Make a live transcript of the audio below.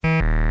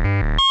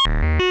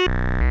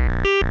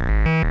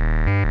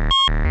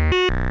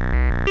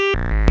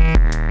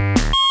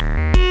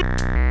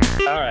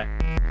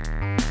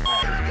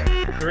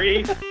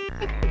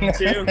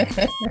too.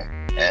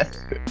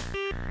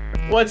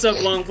 What's up,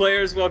 Long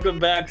Players? Welcome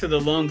back to the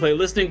Long Play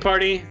Listening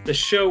Party, the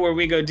show where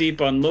we go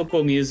deep on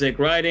local music,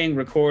 writing,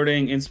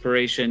 recording,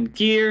 inspiration,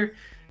 gear,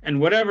 and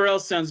whatever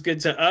else sounds good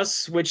to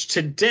us, which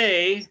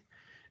today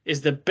is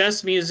the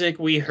best music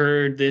we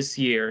heard this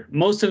year.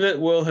 Most of it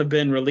will have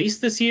been released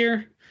this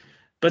year,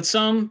 but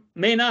some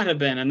may not have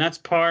been, and that's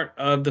part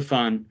of the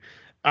fun.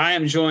 I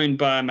am joined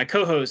by my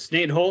co-host,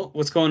 Nate Holt.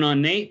 What's going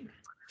on, Nate?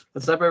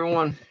 What's up,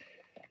 everyone?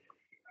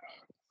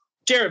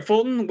 Jared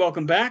Fulton,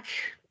 welcome back.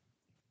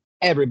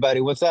 Hey, everybody.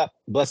 What's up?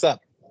 Bless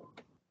up.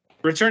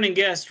 Returning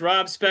guest,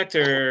 Rob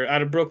Spector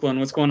out of Brooklyn.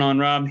 What's going on,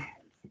 Rob?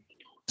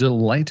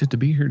 Delighted to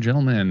be here,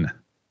 gentlemen.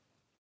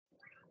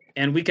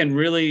 And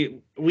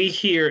we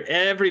hear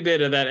every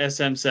bit of that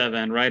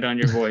SM7 right on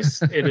your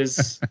voice. It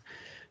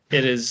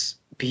is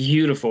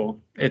beautiful.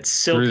 It's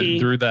silky.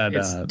 Through that,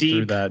 it's deep.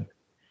 through that.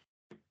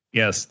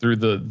 Yes, through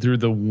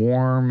the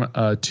warm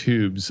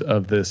tubes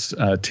of this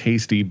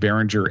tasty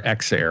Behringer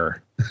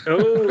X-Air.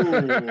 Oh,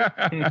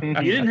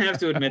 you didn't have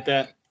to admit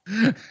that.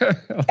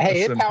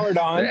 Hey, it powered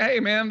on. Hey,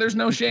 man, there's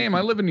no shame.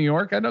 I live in New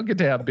York. I don't get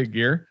to have big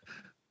gear.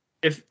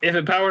 If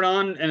it powered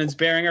on and it's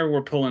Behringer,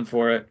 we're pulling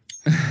for it.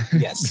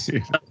 Yes.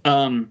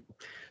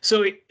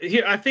 So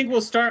here, I think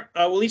we'll start.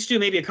 We'll each do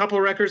maybe a couple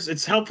of records.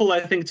 It's helpful, I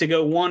think, to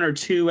go one or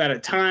two at a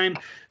time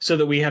so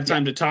that we have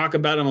time to talk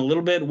about them a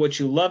little bit, what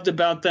you loved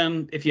about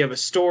them, if you have a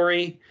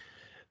story.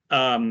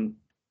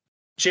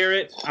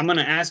 Jarrett, I'm going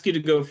to ask you to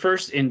go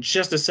first in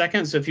just a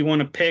second. So if you want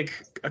to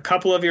pick a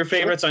couple of your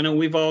favorites, I know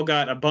we've all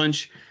got a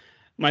bunch.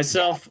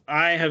 Myself,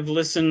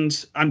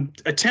 I'm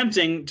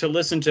attempting to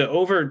listen to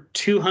over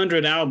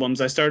 200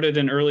 albums. I started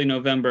in early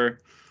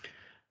November.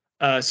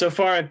 So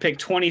far, I've picked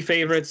 20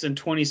 favorites and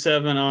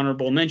 27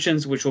 honorable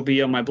mentions, which will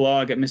be on my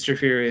blog at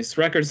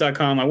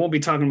MrFuriousRecords.com. I won't be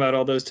talking about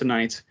all those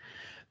tonight.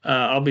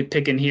 I'll be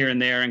picking here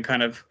and there and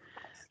kind of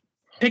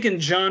picking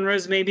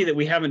genres maybe that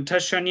we haven't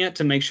touched on yet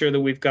to make sure that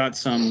we've got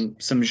some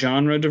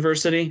genre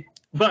diversity.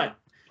 But,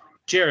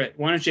 Jarrett,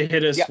 why don't you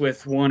hit us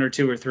with one or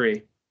two or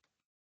three?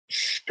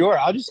 Sure.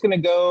 I'm just going to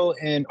go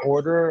in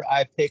order.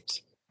 I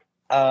picked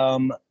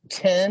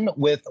 10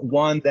 with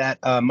one that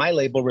my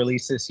label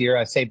released this year.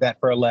 I saved that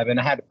for 11.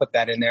 I had to put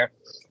that in there.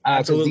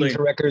 Absolutely. These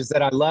are records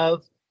that I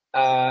love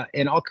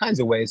in all kinds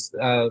of ways.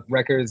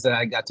 Records that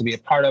I got to be a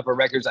part of, or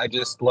records I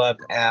just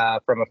loved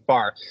from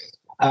afar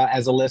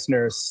as a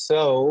listener.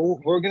 So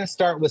we're going to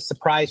start with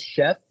Surprise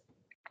Chef.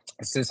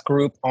 It's this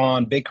group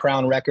on Big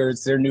Crown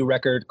Records. Their new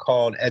record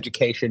called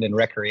Education and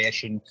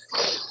Recreation.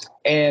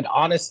 And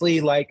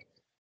honestly,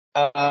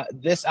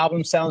 this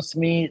album sounds to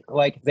me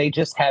like they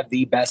just have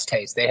the best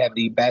taste. They have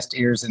the best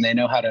ears, and they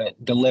know how to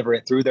deliver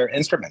it through their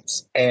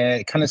instruments. And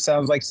it kind of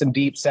sounds like some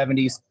deep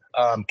 70s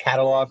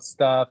catalog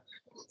stuff,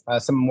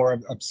 some more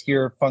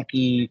obscure,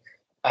 funky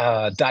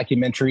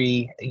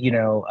documentary,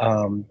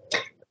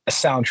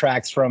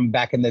 soundtracks from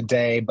back in the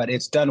day. But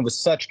it's done with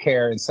such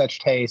care and such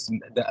taste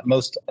and the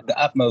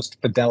utmost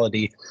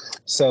fidelity.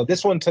 So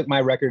this one took my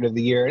record of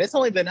the year. And it's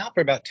only been out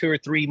for about 2 or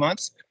 3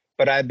 months.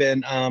 But I've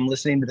been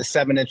listening to the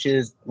 7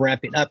 inches,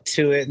 ramping up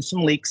to it, and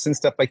some leaks and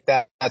stuff like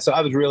that. So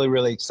I was really,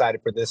 really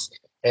excited for this.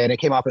 And it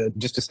came off of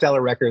just a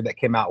stellar record that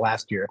came out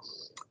last year.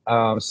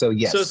 So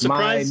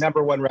my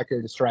number one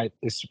record is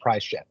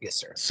Surprise Chef. Yes,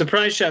 sir.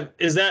 Surprise Chef.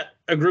 Is that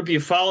a group you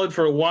followed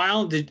for a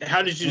while?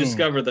 How did you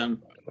discover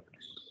them?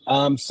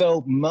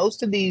 So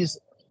most of these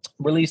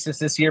releases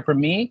this year for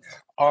me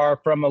are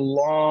from a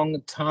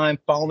long time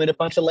following a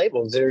bunch of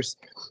labels. There's,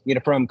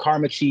 from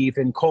Karma Chief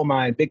and Coal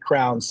Mine, Big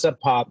Crown, Sub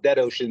Pop, Dead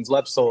Oceans,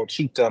 Love Soul,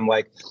 Chiefdom.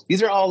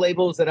 These are all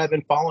labels that I've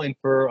been following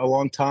for a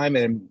long time,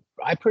 and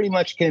I pretty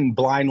much can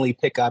blindly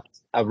pick up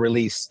a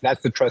release.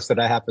 That's the trust that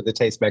I have for the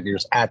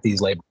tastemakers at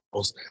these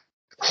labels.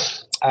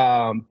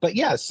 But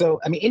yeah, so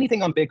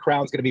anything on Big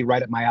Crown is going to be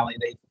right up my alley.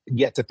 They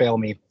yet to fail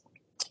me,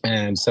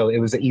 and so it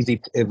was an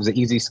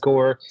easy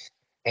score.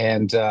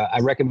 And I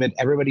recommend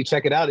everybody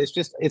check it out.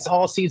 It's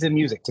all season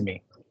music to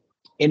me.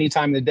 Any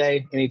time of the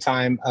day, any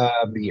time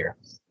of the year.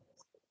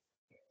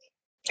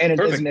 And it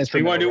is an instrumental.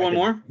 You want to do one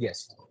more?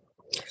 Yes.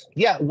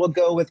 Yeah, we'll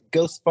go with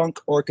Ghost Funk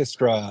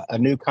Orchestra, A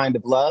New Kind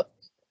of Love.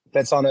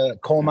 That's on a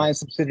Coal Mine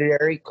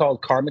subsidiary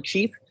called Karma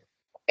Chief.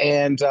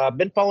 And I've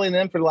been following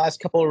them for the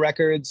last couple of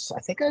records. I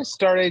think I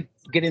started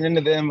getting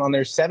into them on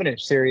their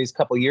 7-inch series a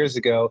couple of years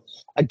ago.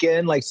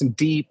 Again, some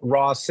deep,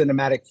 raw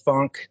cinematic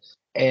funk.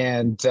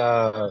 And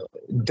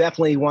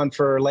definitely one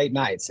for late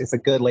nights. It's a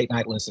good late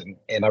night listen,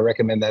 and I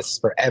recommend this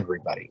for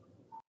everybody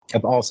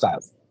of all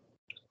styles.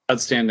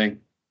 Outstanding.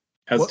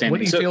 What do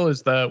you feel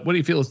is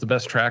the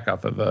best track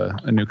off of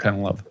A New Kind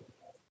of Love?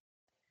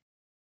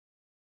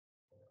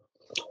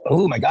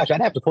 Oh my gosh, I'd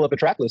have to pull up a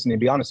track listing to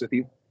be honest with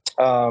you.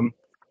 Let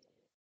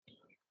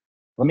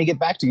me get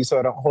back to you so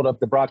I don't hold up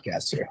the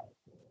broadcast here.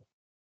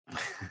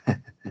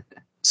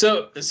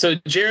 So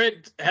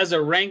Jarrett has a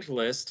ranked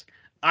list.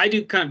 I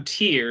do kind of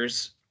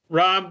tiers.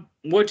 Rob,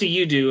 what do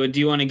you do? And do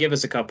you want to give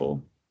us a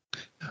couple?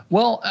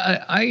 Well,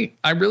 I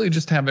really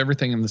just have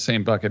everything in the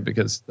same bucket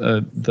because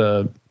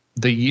the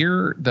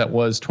year that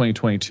was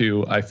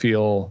 2022, I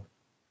feel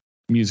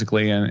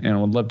musically, and I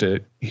would love to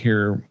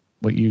hear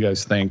what you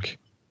guys think.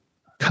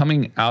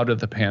 Coming out of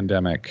the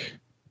pandemic,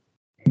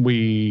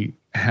 we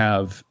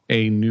have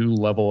a new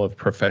level of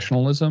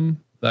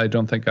professionalism that I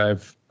don't think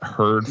I've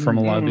heard from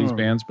a lot of these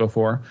bands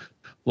before.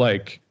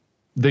 Like,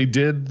 they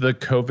did the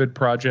COVID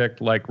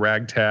project like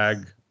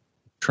ragtag,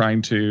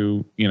 trying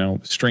to,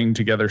 string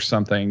together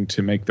something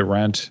to make the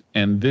rent.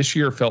 And this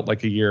year felt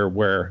like a year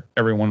where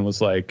everyone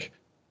was like,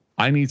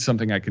 I need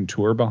something I can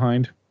tour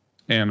behind,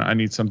 and I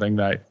need something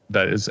that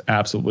is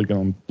absolutely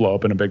going to blow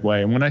up in a big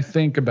way. And when I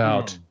think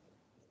about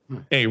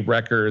a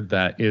record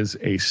that is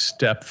a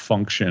step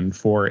function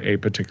for a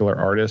particular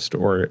artist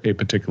or a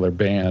particular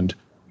band,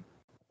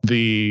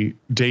 the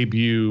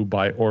debut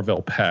by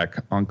Orville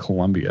Peck on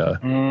Columbia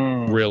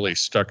really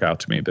stuck out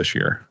to me this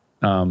year.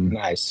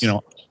 Nice.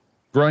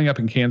 Growing up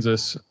in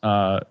Kansas,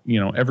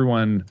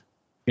 everyone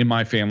in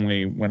my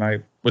family, when I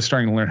was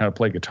starting to learn how to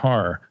play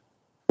guitar,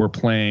 were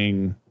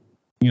playing,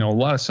 a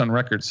lot of Sun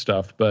Records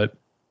stuff, but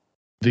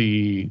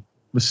the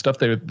stuff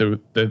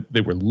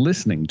they were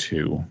listening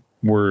to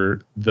were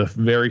the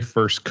very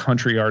first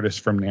country artists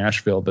from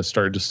Nashville that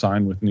started to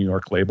sign with New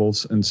York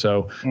labels. And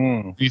so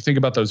you think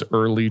about those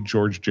early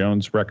George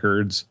Jones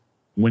records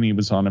when he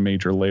was on a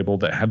major label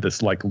that had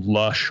this like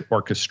lush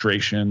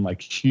orchestration, like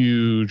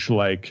huge,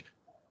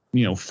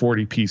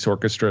 40-piece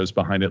orchestras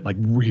behind it, like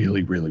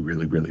really, really,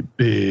 really, really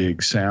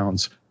big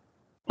sounds.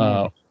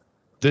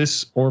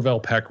 This Orville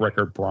Peck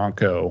record,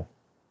 Bronco,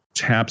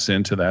 taps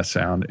into that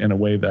sound in a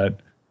way that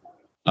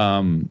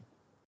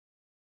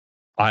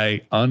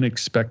I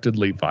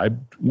unexpectedly vibed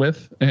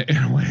with, in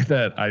a way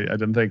that I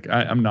didn't think.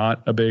 I'm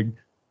not a big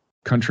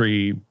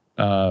country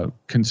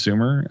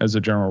consumer as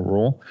a general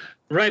rule.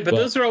 Right, but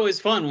those are always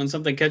fun when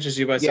something catches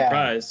you by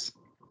surprise.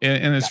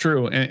 And it's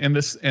true. And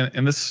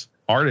this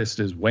artist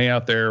is way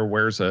out there,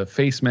 wears a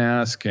face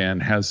mask,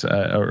 and has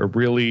a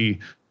really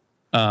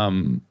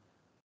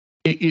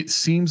it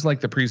seems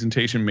like the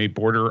presentation may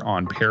border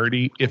on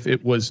parody if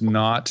it was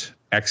not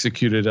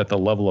executed at the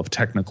level of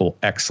technical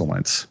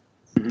excellence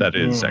that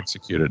is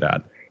executed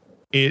at.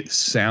 It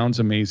sounds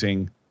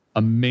amazing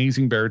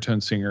baritone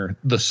singer.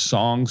 The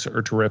songs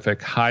are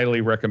terrific.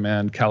 Highly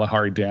recommend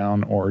Kalahari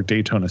Down or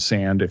Daytona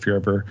Sand if you're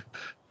ever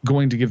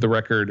going to give the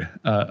record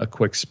a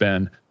quick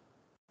spin.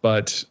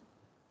 But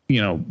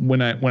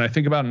when I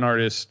think about an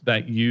artist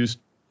that used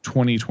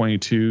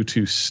 2022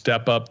 to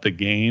step up the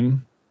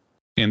game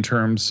in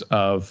terms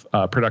of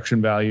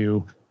production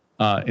value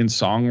in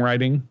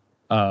songwriting,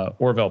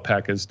 Orville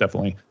Peck is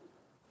definitely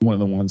one of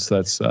the ones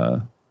that's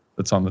on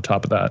the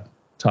top of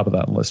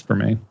that list for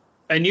me.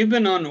 And you've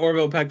been on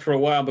Orville Peck for a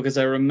while, because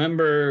I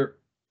remember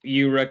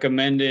you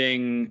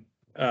recommending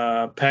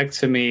Peck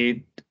to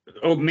me.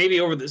 Oh,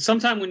 maybe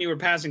sometime when you were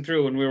passing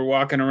through, when we were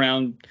walking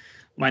around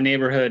my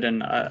neighborhood,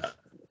 and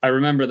I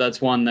remember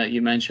that's one that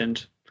you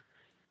mentioned.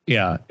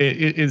 Yeah,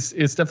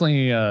 it's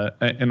definitely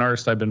an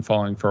artist I've been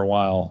following for a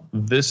while.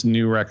 This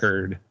new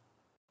record,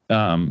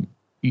 I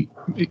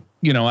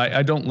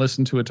don't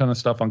listen to a ton of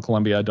stuff on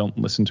Columbia. I don't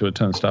listen to a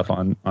ton of stuff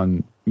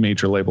on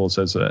major labels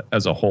as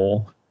a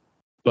whole.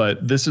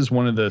 But this is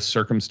one of the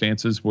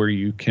circumstances where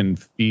you can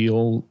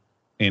feel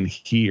and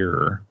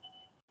hear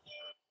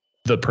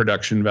the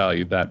production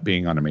value that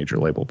being on a major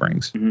label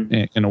brings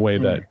in a way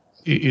that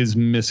is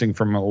missing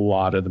from a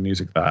lot of the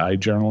music that I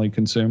generally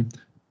consume.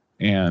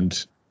 And,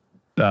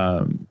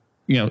 same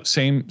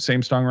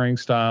songwriting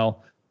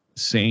style,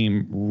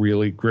 same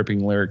really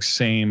gripping lyrics,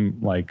 same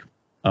like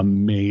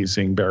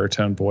amazing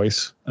baritone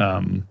voice,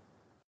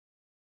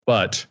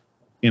 but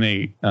in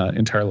a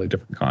entirely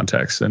different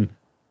context. And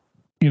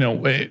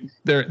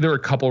there are a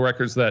couple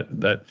records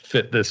that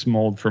fit this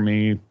mold for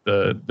me.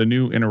 The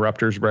new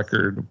Interrupters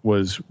record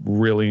was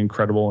really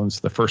incredible, and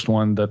it's the first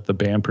one that the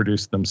band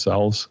produced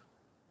themselves,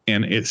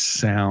 and it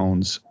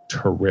sounds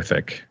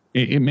terrific.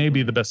 It may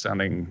be the best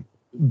sounding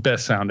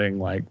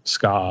like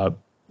ska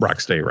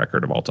rocksteady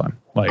record of all time.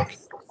 Like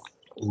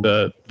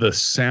the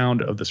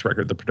sound of this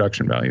record, the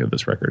production value of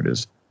this record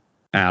is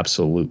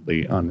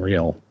absolutely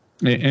unreal.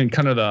 And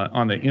kind of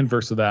on the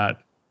inverse of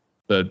that,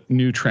 the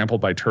new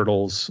Trampled by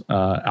Turtles,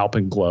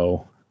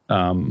 Alpenglow,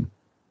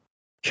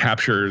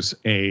 captures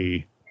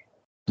a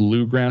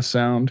bluegrass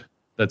sound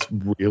that's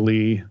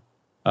really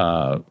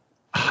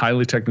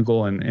highly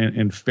technical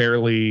and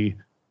fairly,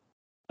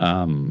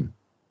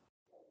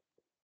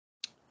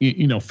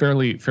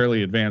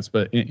 fairly advanced,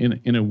 but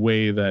in a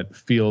way that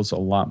feels a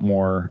lot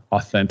more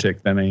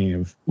authentic than any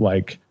of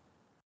like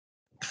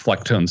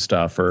Flecktone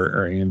stuff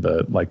or any of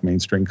the like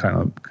mainstream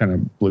kind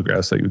of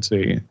bluegrass that you would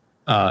see.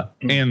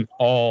 And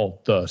all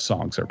the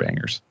songs are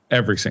bangers.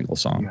 Every single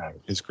song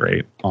is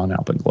great on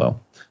Alpenglow.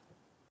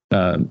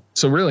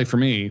 So really for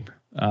me,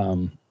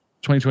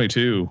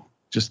 2022,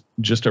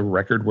 just a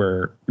record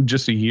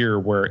just a year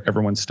where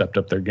everyone stepped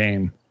up their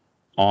game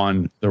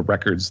on the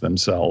records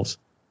themselves.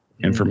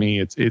 And for me,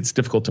 it's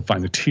difficult to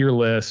find a tier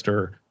list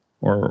or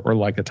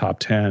like a top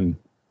 10.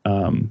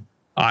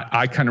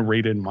 I kind of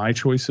rated my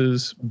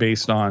choices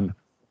based on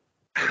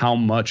how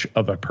much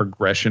of a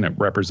progression it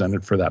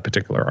represented for that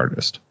particular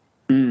artist.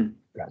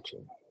 Gotcha.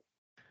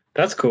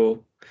 That's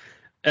cool.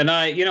 And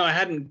I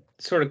hadn't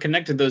sort of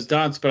connected those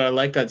dots, but I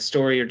like that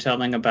story you're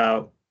telling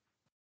about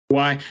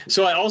why.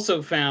 So I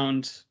also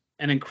found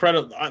an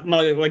incredible,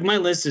 my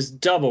list is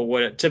double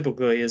what it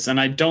typically is, and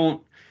I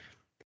don't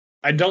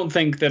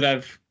think that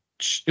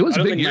It was I a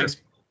don't big think year. my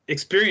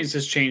experience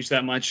has changed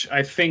that much.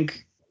 I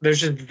think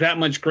there's just that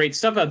much great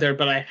stuff out there,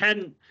 but I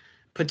hadn't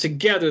put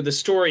together the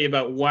story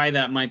about why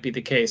that might be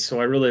the case. So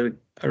I really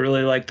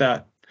like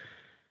that.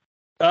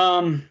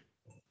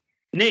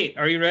 Nate,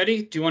 are you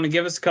ready? Do you want to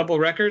give us a couple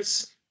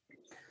records?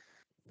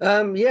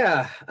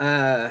 Yeah.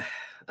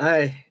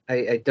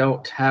 I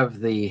don't have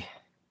the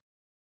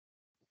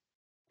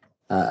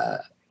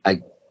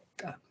the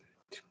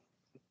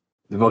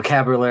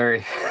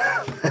vocabulary,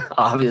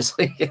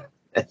 obviously,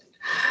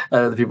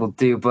 other people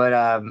do,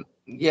 but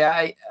yeah,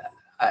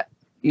 I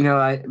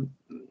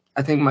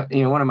think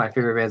one of my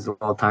favorite bands of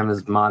all time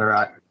is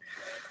Moderat.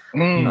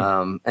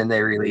 And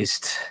they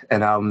released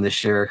an album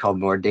this year called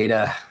More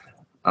Data.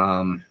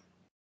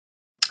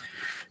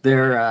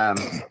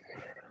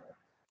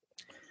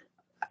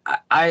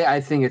 I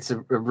think it's a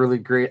really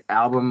great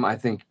album. I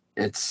think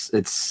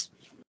it's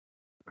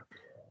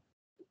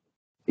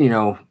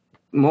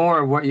more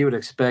of what you would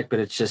expect, but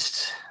it's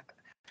just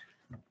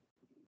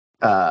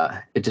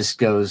it just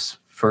goes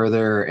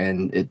further,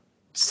 and it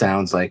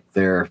sounds like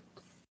they're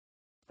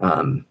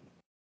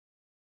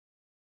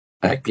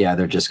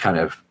they're just kind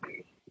of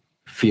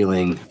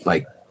feeling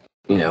like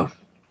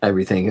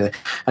everything.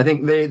 I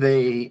think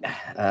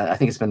I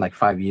think it's been like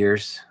 5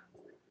 years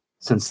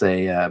since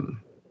they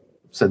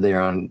said they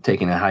are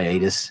taking a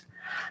hiatus.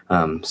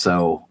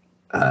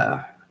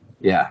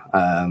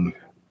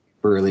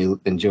 Really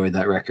enjoyed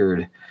that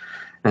record.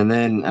 And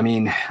then, I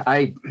mean,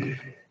 I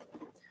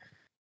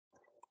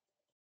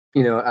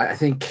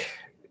think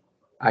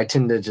I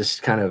tend to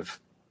just kind of,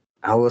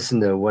 I'll listen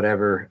to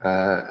whatever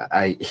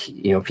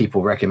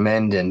people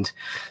recommend. And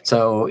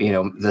so,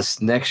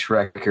 this next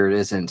record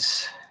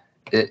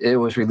it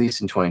was released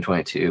in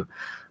 2022.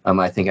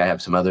 I think I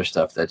have some other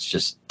stuff that's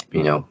just,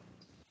 it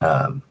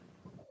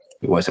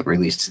wasn't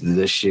released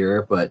this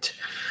year, but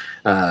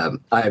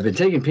I've been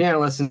taking piano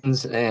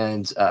lessons,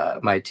 and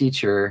my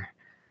teacher,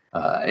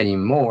 Eddie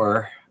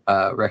Moore,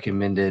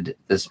 recommended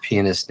this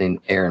pianist named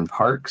Aaron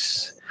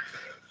Parks,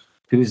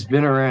 who's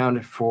been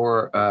around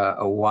for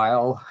a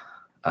while.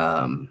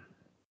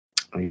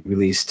 He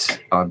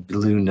released on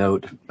Blue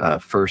Note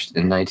first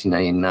in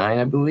 1999,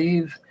 I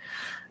believe.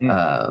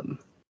 And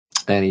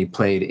he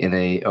played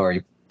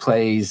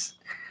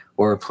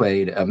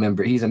played a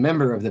member. He's a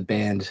member of the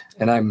band,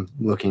 and I'm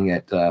looking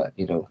at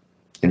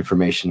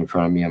information in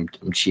front of me. I'm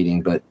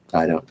cheating, but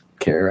I don't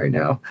care right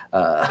now.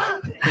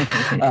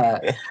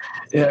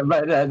 Yeah,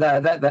 but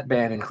that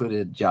band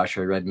included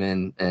Joshua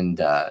Redman and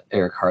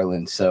Eric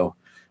Harland. So,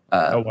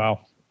 Oh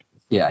wow.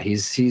 yeah,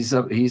 he's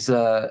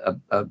a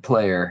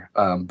player.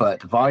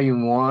 But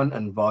Volume 1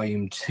 and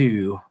Volume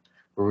 2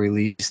 were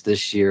released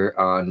this year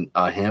on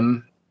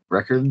Ahem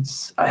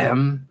Records.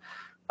 Ahem.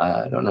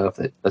 I don't know if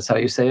that's how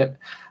you say it.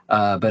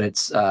 But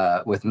it's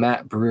with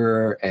Matt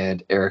Brewer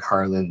and Eric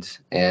Harland,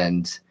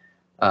 and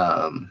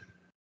I'm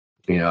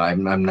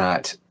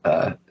not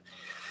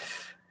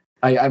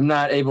I'm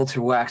not able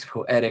to wax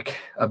poetic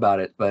about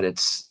it, but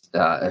it's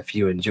if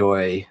you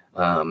enjoy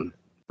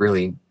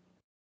really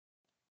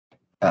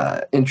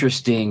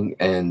interesting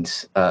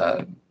and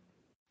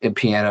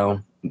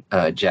piano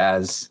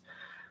jazz,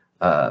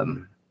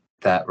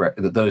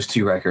 those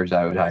two records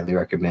I would highly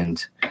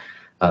recommend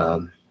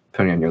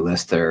putting on your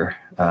list. They're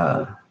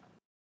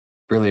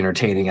really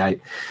entertaining.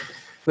 I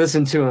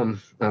listen to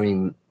them, I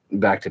mean,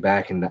 back to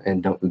back,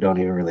 and don't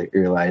even really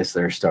realize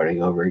they're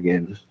starting over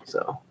again.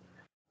 So,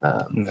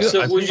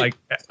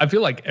 I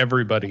feel like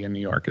everybody in New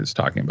York is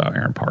talking about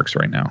Aaron Parks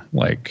right now.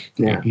 Like,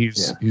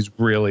 he's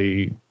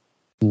really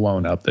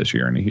blown up this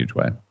year in a huge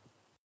way.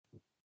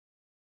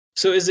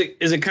 So is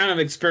it kind of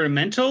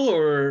experimental,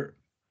 or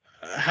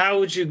how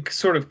would you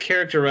sort of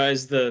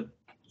characterize the?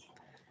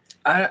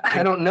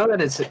 I don't know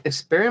that it's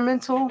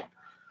experimental.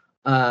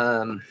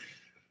 Like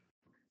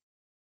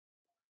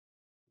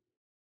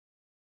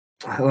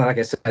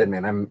I said,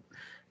 man, I'm.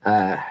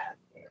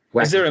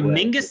 Is there a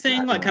Mingus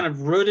thing, like kind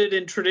of rooted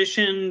in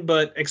tradition,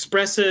 but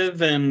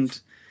expressive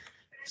and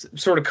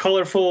sort of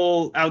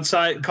colorful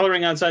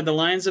coloring outside the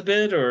lines a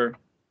bit, or?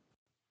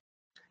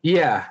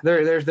 Yeah,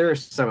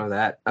 there's some of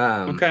that.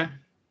 Okay.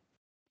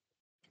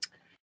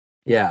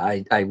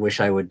 Yeah, I wish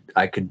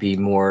I could be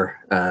more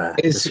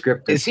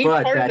descriptive,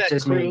 but that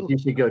just means you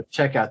should go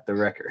check out the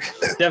record.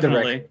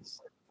 Definitely.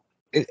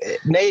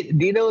 Nate,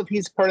 do you know if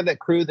he's part of that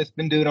crew that's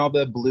been doing all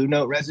the Blue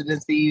Note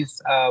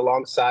residencies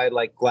alongside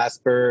like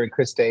Glasper and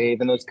Chris Dave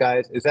and those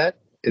guys? Is that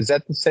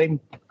the same?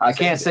 I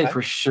can't say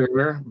for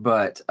sure,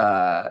 but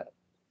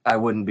I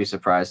wouldn't be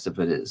surprised if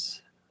it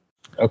is.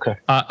 Okay.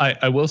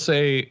 I will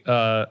say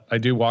I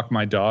do walk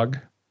my dog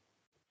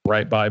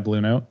right by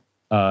Blue Note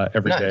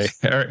every day,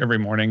 every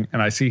morning,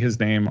 and I see his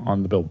name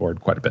on the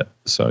billboard quite a bit.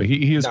 So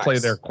he has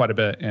played there quite a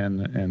bit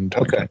in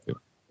 2022.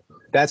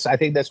 I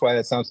think that's why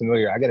that sounds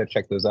familiar. I got to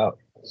check those out.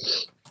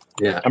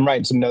 Yeah. I'm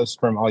writing some notes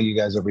from all you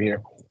guys over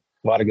here.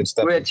 A lot of good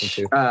stuff. Which,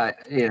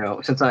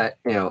 since I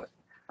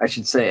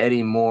should say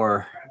Eddie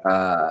Moore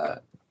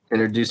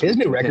introduced his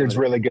me new to record's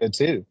him. really good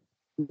too.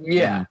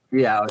 Yeah,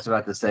 I was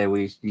about to say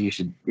you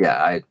should.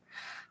 Yeah, I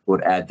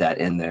would add that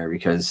in there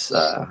because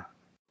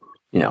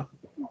we're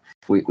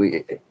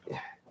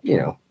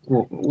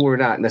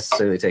not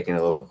necessarily taking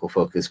a local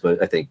focus,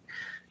 but I think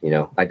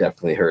I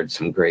definitely heard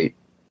some great.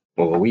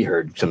 Well, we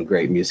heard some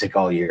great music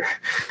all year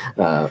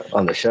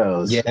on the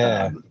shows.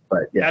 Yeah,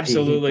 but yeah,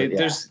 absolutely.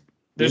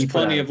 There's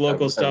plenty of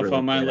local stuff really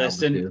on my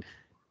list, and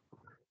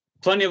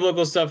plenty of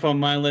local stuff on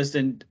my list.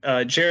 And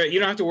Jarrett, you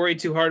don't have to worry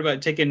too hard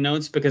about taking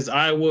notes because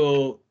I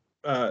will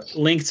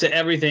link to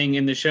everything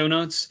in the show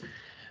notes.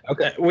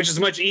 Okay. Which is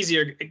much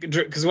easier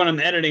because when I'm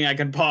editing, I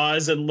can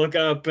pause and look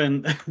up,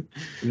 and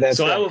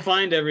so right. I will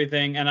find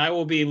everything, and I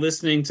will be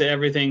listening to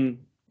everything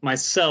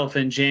myself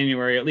in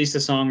January, at least a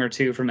song or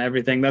two from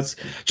everything. That's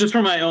just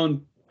for my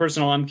own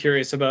personal. I'm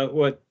curious about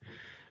what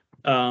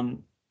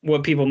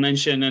people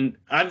mention, and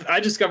I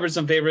discovered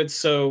some favorites.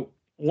 So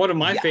one of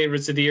my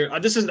favorites of the year.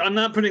 I'm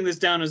not putting this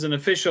down as an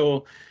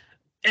official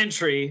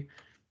entry,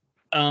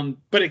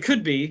 but it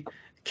could be.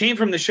 Came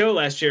from the show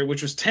last year,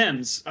 which was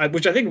Thames,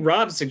 which I think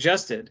Rob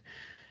suggested,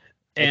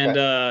 and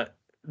the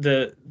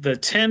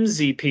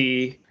Thames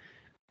EP,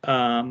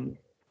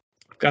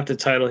 got the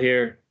title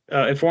here.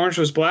 If Orange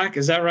Was Black,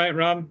 is that right,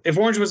 Rob? If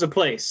Orange Was a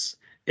Place,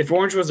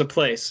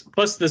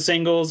 plus the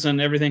singles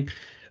and everything,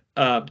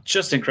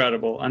 just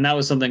incredible. And that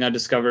was something I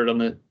discovered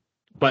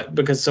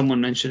because someone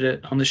mentioned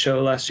it on the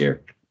show last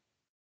year.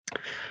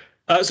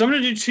 So I'm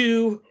going to do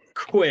two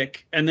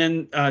quick, and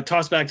then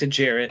toss back to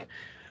Jarrett.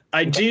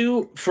 I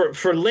do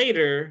for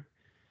later.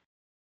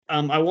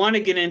 I want to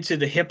get into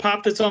the hip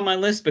hop that's on my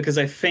list because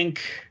I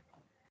think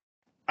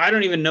I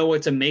don't even know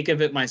what to make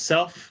of it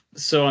myself.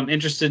 So I'm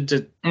interested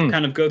to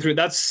kind of go through.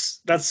 That's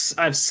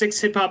I have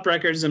 6 hip hop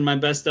records in my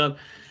best of,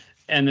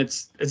 and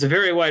it's a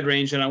very wide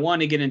range, and I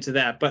want to get into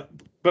that. But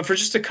for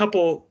just a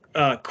couple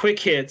quick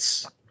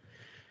hits,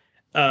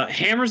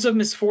 Hammers of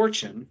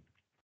Misfortune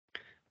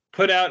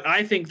put out,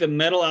 I think, the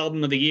metal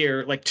album of the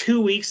year like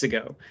 2 weeks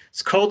ago.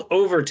 It's called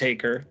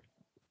Overtaker.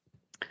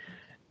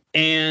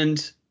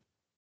 And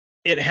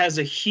it has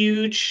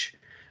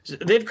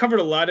they've covered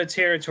a lot of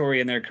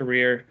territory in their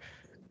career.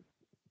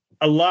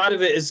 A lot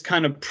of it is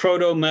kind of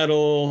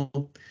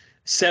proto-metal,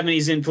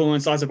 70s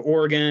influence, lots of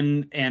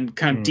organ and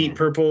kind of Deep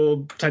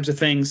Purple types of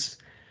things.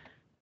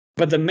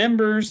 But the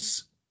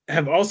members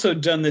have also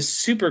done this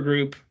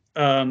supergroup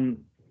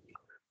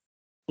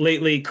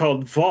lately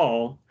called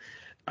Vol.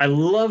 I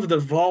love the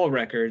Vol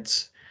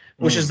records,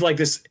 which is like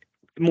this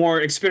more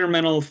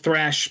experimental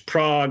thrash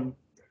prog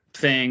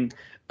thing.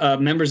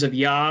 Members of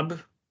Yob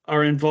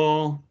are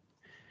involved.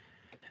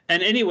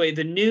 And anyway,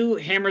 the new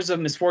Hammers of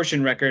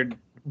Misfortune record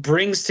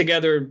brings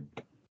together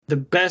the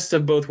best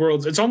of both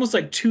worlds. It's almost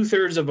like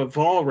 2/3 of a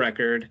Vol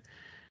record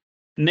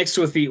mixed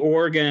with the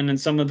organ and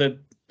some of the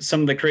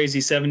crazy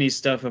 70s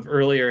stuff of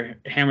earlier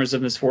Hammers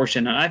of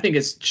Misfortune. And I think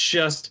it's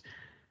just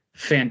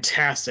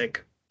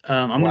fantastic.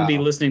 I'm going to be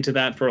listening to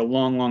that for a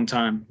long, long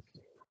time.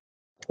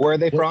 Where are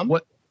they from?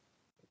 What?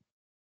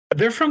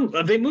 They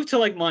moved to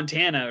like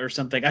Montana or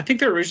something. I think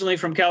they're originally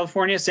from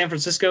California, San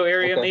Francisco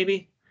area,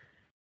 maybe.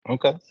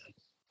 Okay.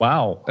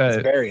 Wow.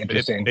 That's very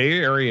interesting.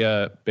 Bay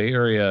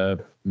Area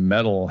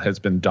metal has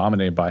been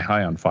dominated by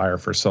High on Fire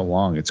for so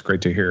long. It's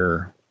great to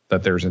hear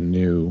that there's a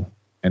new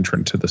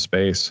entrant to the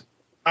space.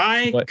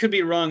 I could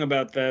be wrong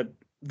about the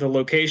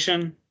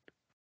location.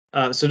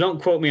 So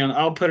don't quote me on it.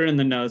 I'll put it in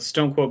the notes.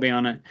 Don't quote me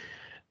on it.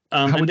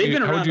 How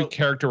would you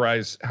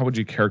characterize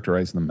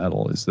the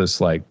metal? Is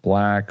this like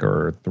black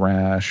or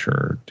thrash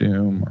or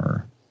doom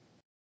or?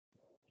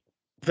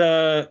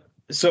 So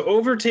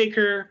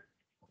Overtaker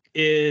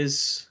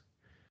is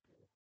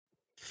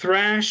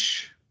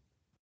thrash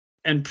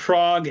and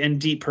prog and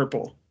Deep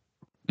Purple.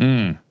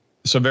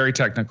 So very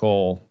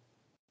technical.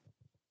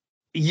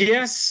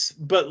 Yes,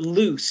 but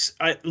loose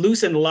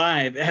and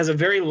live. It has a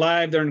very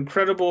live. They're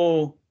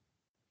incredible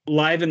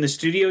live in the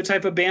studio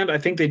type of band. I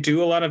think they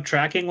do a lot of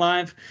tracking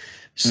live,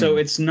 so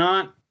it's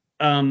not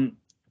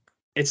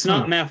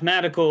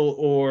mathematical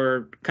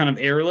or kind of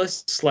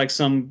airless like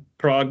some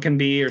prog can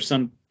be or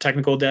some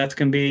technical death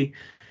can be.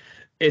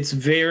 It's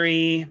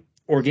very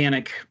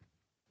organic,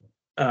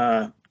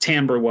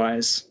 timbre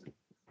wise,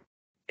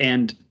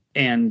 and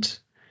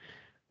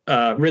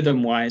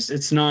rhythm wise.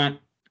 It's not.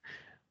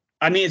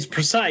 I mean, it's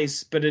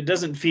precise, but it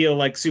doesn't feel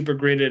like super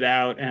gridded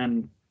out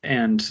and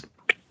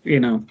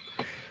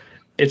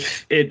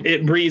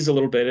It breathes a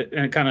little bit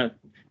and it kind of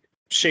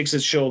shakes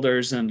its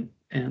shoulders and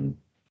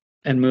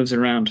moves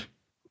around.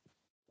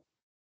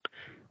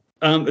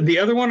 The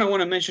other one I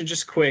want to mention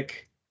just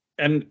quick,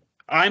 and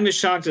I'm as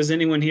shocked as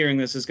anyone hearing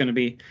this is going to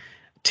be,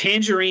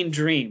 Tangerine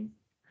Dream.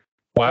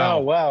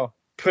 Wow.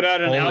 Put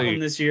out an album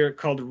this year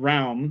called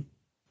Raum.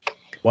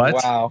 What?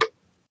 Wow.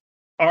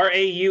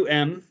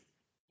 Raum.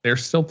 They're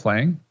still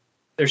playing?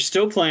 They're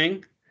still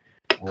playing.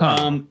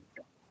 Huh.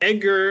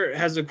 Edgar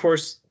has, of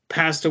course,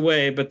 passed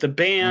away, but the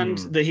band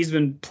that he's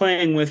been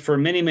playing with for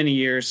many, many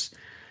years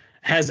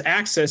has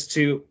access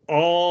to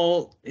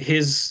all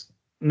his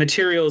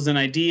materials and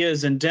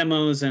ideas and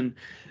demos,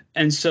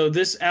 and so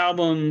this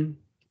album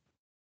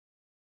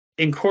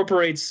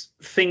incorporates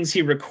things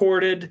he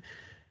recorded,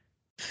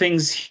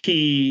 things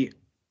he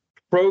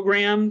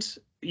programmed,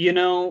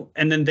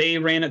 and then they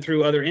ran it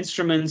through other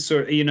instruments,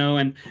 or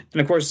and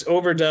of course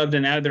overdubbed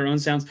and added their own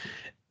sounds,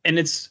 and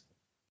it's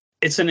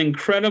an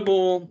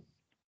incredible.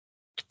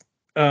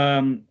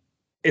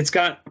 It's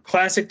got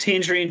classic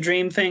Tangerine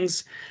Dream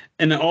things,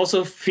 and it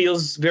also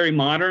feels very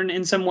modern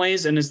in some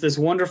ways, and it's this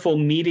wonderful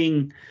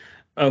meeting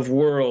of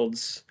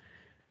worlds.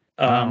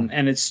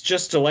 And it's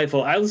just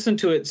delightful. I listened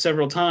to it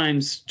several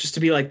times just to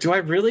be like,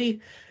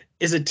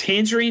 is a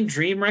Tangerine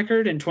Dream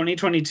record in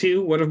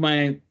 2022 one of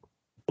my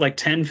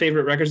 10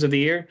 favorite records of the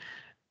year?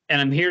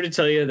 And I'm here to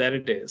tell you that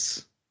it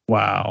is.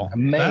 Wow.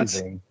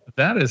 Amazing.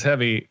 That is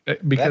heavy,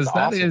 because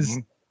that is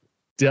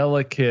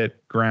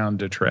delicate ground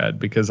to tread,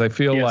 because I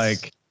feel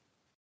like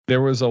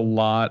there was a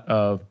lot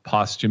of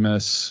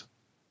posthumous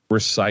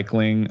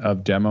recycling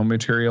of demo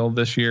material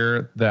this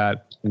year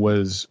that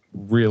was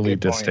really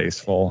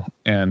distasteful.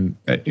 And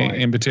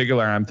in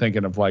particular, I'm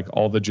thinking of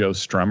all the Joe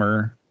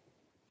Strummer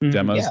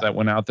demos that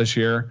went out this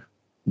year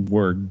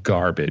were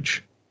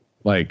garbage.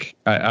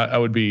 I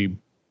would be,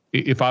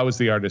 if I was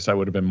the artist, I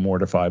would have been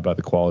mortified by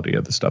the quality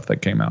of the stuff that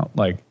came out.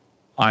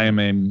 I am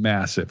a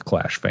massive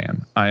Clash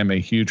fan. I am a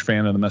huge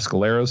fan of the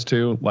Mescaleros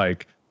too.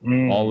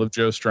 All of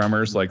Joe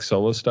Strummer's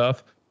solo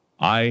stuff,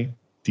 I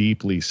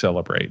deeply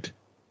celebrate.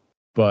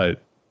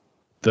 But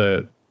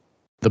the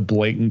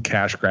blatant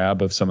cash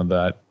grab of some of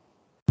that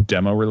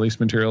demo release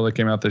material that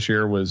came out this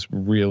year was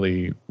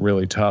really,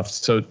 really tough.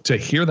 So to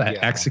hear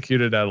that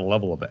executed at a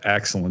level of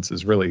excellence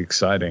is really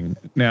exciting.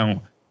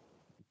 Now,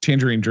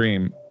 Tangerine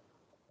Dream,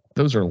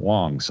 those are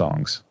long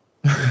songs.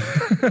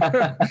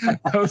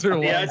 Those are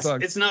long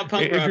songs. It's not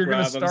punk rock,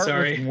 Rob. I'm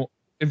sorry.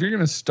 If you're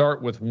going to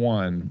start with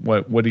one,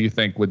 what do you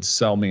think would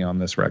sell me on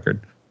this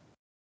record?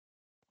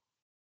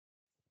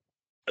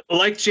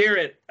 Like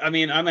Jarrett, I'm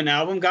an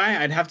album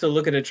guy. I'd have to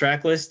look at a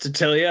track list to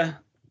tell you.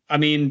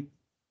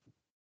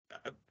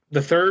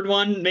 The third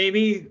one,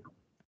 maybe.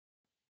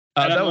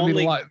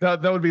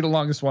 That would be the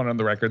longest one on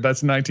the record.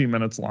 That's 19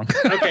 minutes long.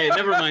 Okay,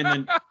 never mind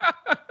then.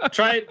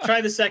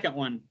 Try the second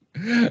one.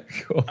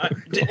 Cool.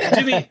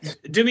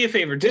 Do me a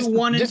favor. Do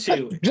one and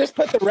two. Just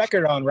put the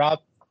record on, Rob.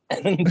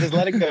 Just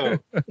let it go.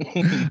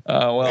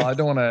 Well, I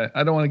don't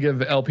want to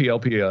give LP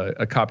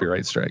a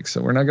copyright strike,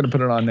 so we're not going to put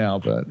it on now.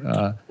 But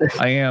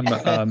I am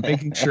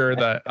making sure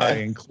that I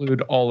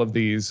include all of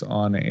these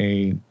on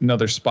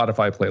another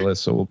Spotify playlist,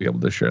 so we'll be able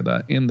to share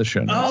that in the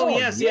show notes. Oh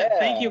yes, yeah.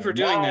 Thank you for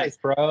doing that,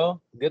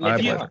 bro. Good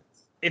luck.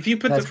 If you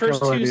put the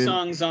first two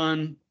songs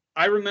on,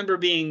 I remember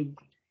being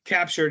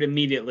captured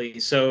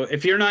immediately. So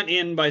if you're not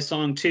in by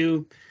song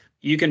 2,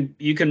 you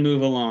can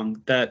move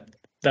along.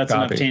 That's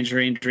enough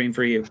Tangerine Dream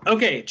for you.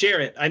 Okay,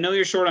 Jarrett, I know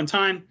you're short on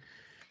time.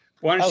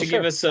 Why don't you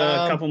give us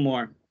a couple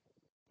more?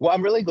 Well,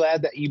 I'm really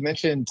glad that you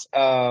mentioned,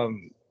 I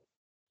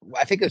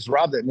think it's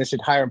Rob that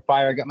mentioned Higher on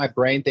Fire. I got my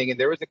brain thinking.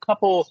 There was a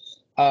couple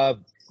of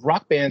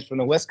rock bands from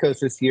the West Coast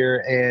this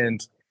year.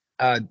 And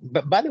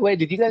but by the way,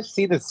 did you guys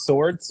see the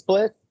Sword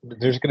split?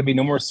 There's going to be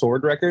no more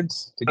Sword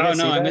records. Did you guys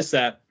see that? I missed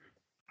that.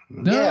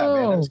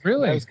 No,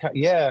 really?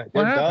 They're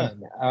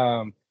done.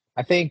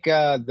 I think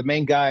the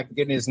main guy,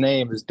 forgetting his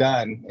name, is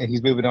done, and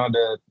he's moving on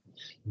to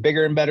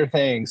bigger and better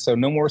things. So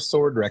no more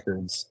Sword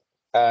records.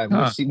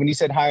 When you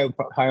said High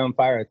on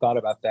Fire, I thought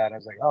about that. I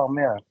was like, oh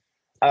man.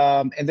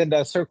 And then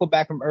to circle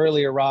back from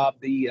earlier, Rob,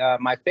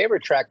 my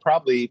favorite track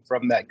probably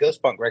from that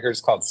Ghost Punk record is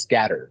called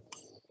Scatter.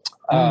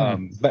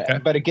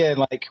 But again,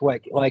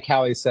 like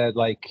Howie said,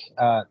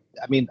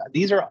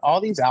 these are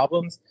all these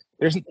albums.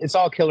 It's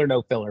all killer,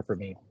 no filler for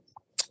me.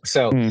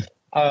 So.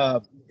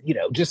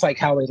 Just like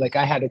how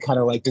I had to kind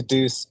of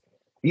deduce.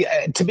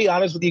 Yeah, to be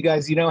honest with you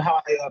guys, how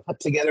I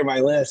put together my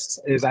list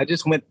is I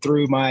just went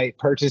through my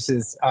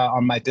purchases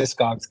on my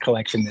Discogs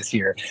collection this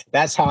year.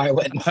 That's how I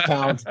went and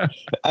found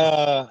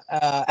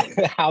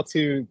how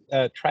to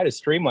try to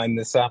streamline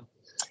this up.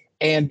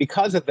 And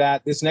because of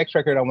that, this next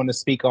record I want to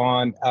speak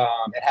on,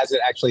 it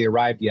hasn't actually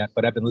arrived yet,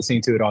 but I've been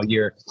listening to it all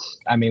year.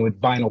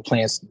 With vinyl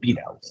plants, being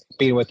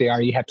what they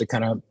are, you have to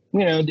kind of,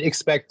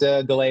 expect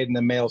delayed in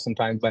the mail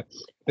sometimes. But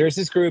there's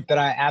this group that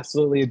I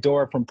absolutely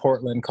adore from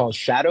Portland called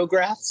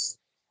Shadowgraphs.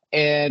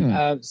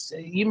 And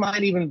you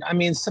might even,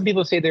 some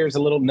people say there's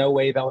a little no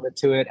wave element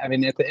to it. At the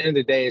end of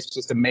the day, it's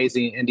just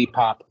amazing indie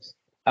pop.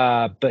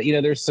 But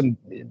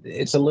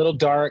it's a little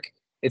dark.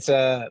 It's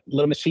a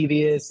little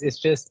mischievous. It's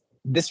just,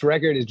 this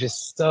record is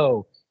just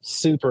so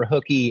super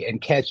hooky and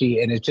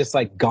catchy, and it's just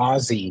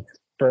gauzy,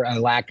 for a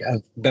lack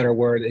of better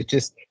word.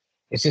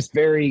 It's just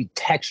very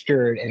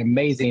textured and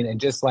amazing,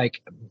 and just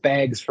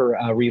begs for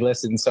a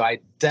re-listen. So I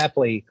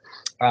definitely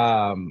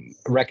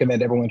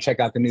recommend everyone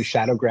check out the new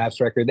Shadowgraphs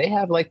record. They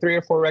have 3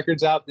 or 4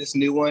 records out. This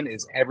new one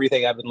is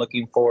everything I've been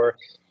looking for.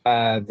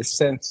 The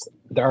synths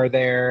are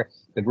there,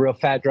 the real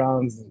fat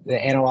drums,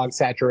 the analog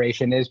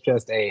saturation is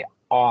just a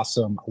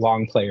awesome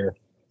long player.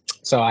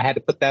 So I had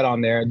to put that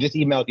on there. I just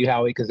emailed you,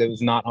 Howie, because it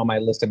was not on my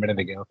list a minute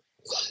ago.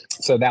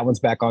 So that one's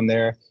back on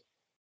there.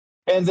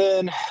 And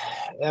then,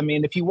 I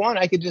mean, if you want,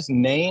 I could just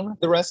name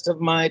the rest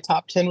of my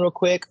top 10 real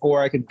quick,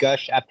 or I could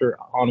gush after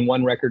on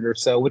one record or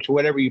so,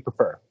 whatever you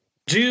prefer.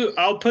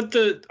 I'll put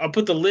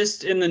the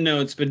list in the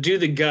notes, but do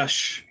the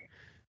gush,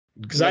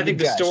 because I think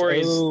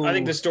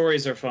the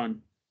stories are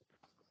fun.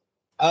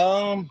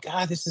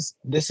 God, this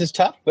is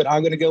tough, but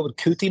I'm gonna go with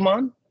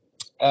Kutiman.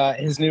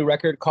 His new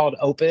record called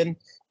Open.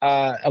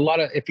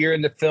 If you're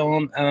into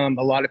film, a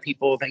lot of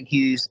people think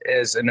he's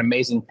an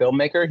amazing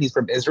filmmaker. He's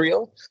from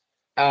Israel.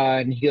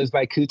 And he goes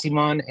by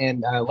Kutiman.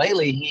 And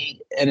lately,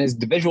 he and his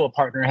visual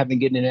partner have been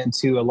getting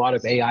into a lot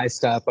of AI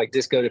stuff, like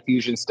disco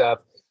diffusion stuff,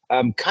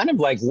 kind of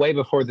like way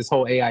before this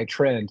whole AI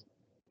trend.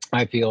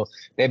 I feel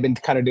they've been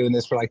kind of doing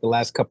this for like the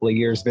last couple of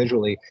years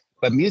visually.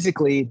 But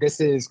musically, this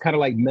is kind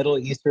of like Middle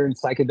Eastern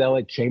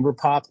psychedelic chamber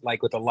pop,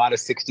 like with a lot of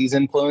 60s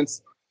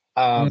influence.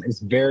 It's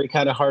very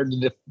kind of hard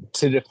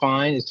to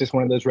define. It's just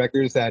one of those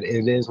records that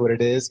it is what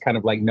it is, kind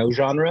of like no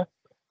genre.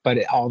 But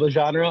all the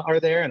genre are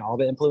there and all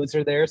the influence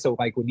are there. So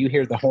like when you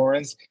hear the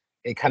horns,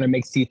 it kind of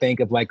makes you think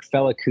of like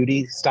Fela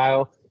Kuti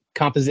style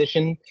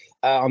composition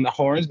on the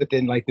horns. But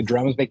then like the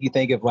drums make you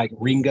think of like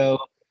Ringo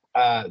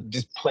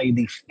just playing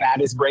the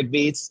fattest break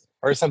beats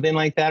or something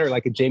like that, or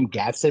like a James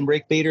Gadson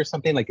break beat or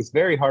something. Like it's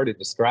very hard to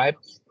describe.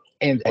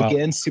 And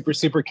again, super,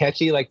 super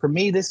catchy. Like for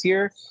me this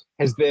year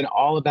has been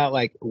all about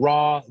like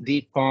raw,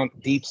 deep funk,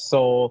 deep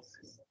soul,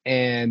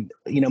 and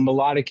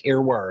melodic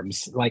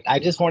earworms. Like I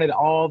just wanted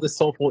all the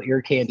soulful ear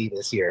candy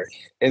this year,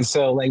 and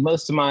so like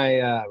most of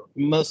my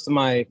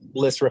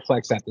list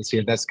reflects that this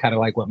year. That's kind of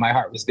like what my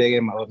heart was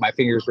digging, what my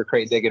fingers were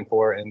digging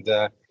for, and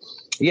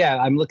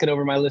I'm looking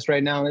over my list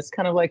right now, and it's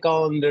kind of like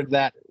all under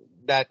that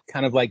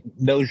kind of like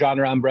no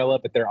genre umbrella,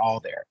 but they're all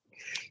there.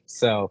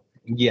 So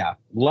yeah, a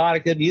lot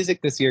of good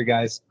music this year,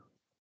 guys.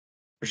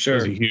 For sure,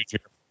 it was a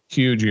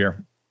huge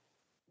year.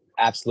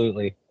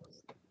 Absolutely.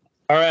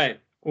 All right,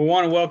 we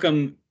want to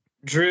welcome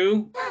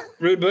Drew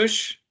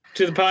Rudebush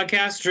to the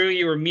podcast. Drew,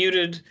 you were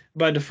muted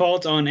by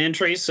default on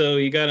entry, so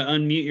you got to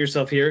unmute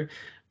yourself here.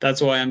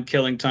 That's why I'm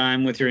killing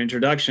time with your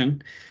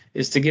introduction,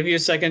 is to give you a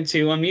second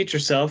to unmute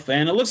yourself.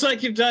 And it looks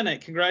like you've done it.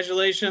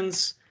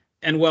 Congratulations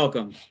and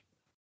welcome.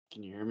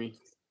 Can you hear me?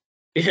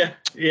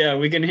 Yeah,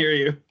 we can hear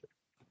you.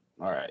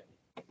 All right.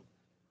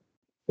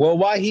 Well,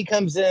 while he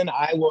comes in,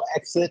 I will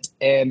exit,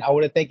 and I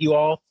want to thank you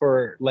all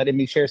for letting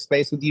me share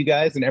space with you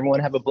guys, and everyone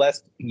have a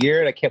blessed year,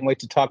 and I can't wait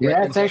to talk.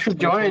 Yeah, thanks for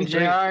joining,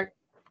 JR.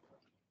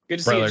 Good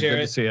to see you, Jared.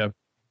 Good to see you.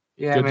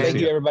 Yeah, thank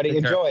you, everybody. Take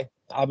Enjoy. care.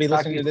 I'll be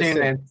listening to this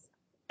soon.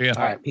 Yeah.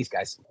 All right, peace,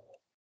 guys.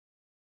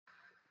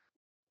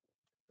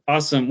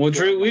 Awesome. Well,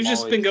 Drew, we've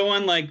just been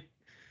going like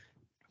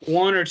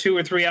 1 or 2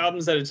 or 3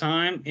 albums at a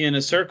time in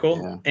a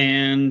circle,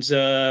 and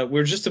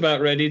we're just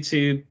about ready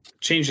to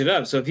change it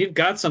up. So if you've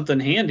got something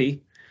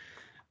handy,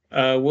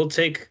 we'll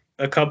take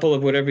a couple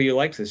of whatever you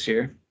like this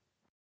year.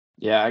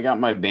 Yeah, I got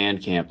my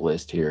Bandcamp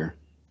list here.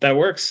 That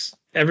works.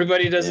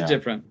 Everybody does it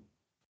different.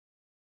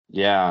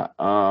 Yeah.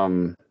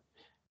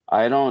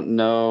 I don't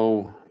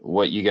know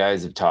what you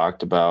guys have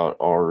talked about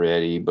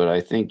already, but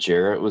I think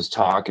Jarrett was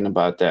talking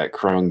about that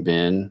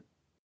Khruangbin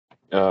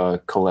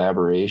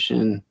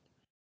collaboration.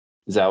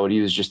 Is that what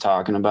he was just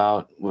talking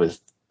about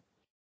with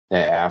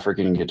that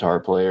African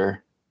guitar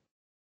player?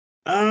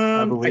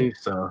 I believe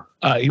so.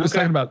 He was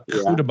talking about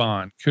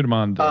Kutiman,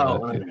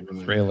 the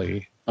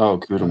Israeli. Oh,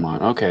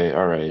 Kutiman. Okay,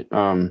 all right.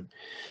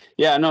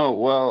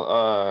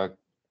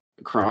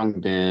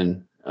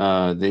 Khruangbin,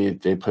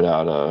 they put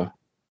out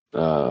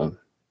a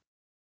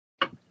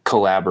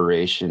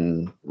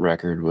collaboration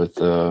record with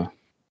a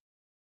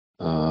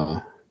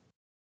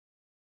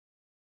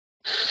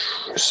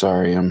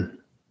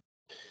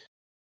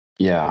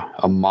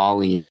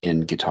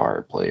Malian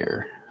guitar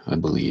player, I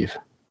believe.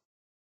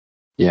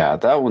 Yeah,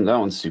 that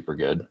one's super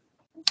good.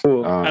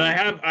 Cool. And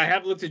I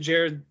have looked at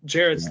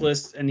Jared's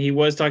list, and he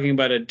was talking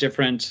about a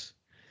different.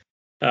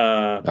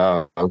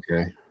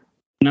 Okay.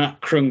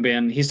 Not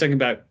Khruangbin. He's talking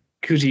about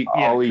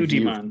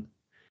Kutiman.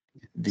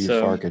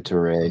 Farka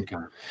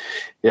Touré.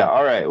 Yeah.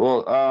 All right.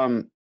 Well,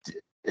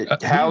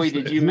 Howie,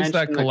 did you mention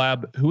that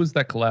collab? Who was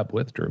that collab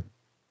with, Drew?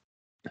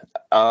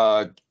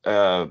 Guy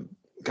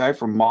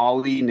from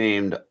Mali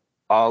named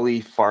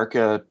Ali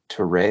Farka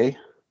Touré.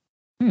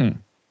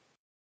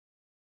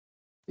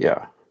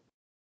 Yeah.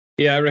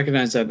 Yeah, I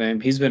recognize that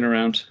name. He's been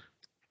around.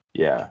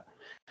 Yeah.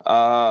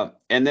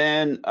 And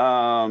then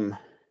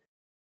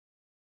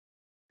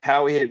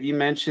Howie, have you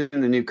mentioned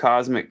the new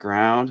Cosmic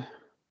Ground?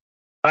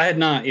 I had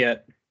not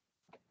yet.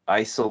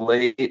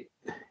 Isolate.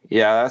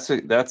 Yeah,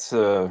 that's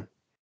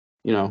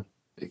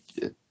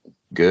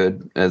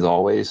good as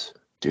always,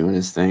 doing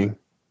his thing.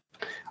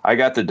 I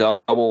got the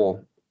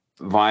double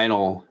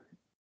vinyl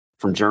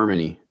from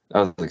Germany.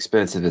 That was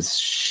expensive as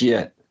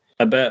shit.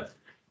 I bet.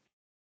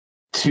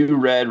 2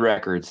 red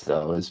records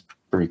though is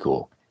pretty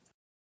cool.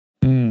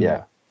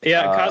 Yeah.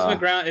 Yeah, Cosmic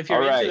Ground. If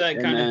you're into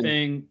that kind of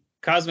thing,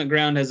 Cosmic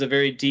Ground has a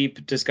very deep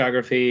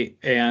discography,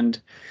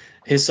 and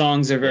his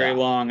songs are very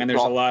long, and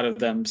there's a lot of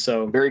them.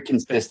 So very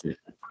consistent.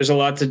 There's a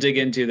lot to dig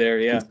into there.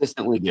 Yeah,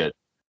 consistently good.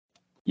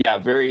 Yeah,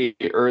 very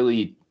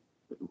early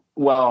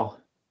well,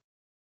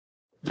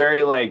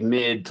 very like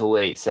mid to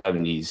late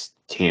 70s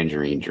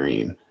Tangerine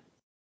Dream.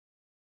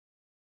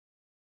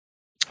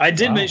 I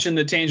did mention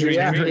the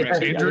Tangerine Dream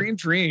record. Tangerine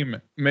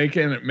Dream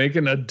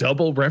making a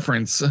double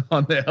reference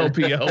on the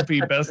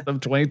LP Best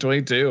of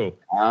 2022.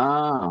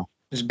 Ah,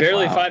 It's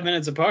barely 5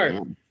 minutes apart.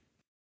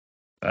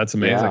 That's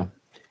amazing.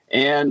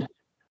 Yeah. And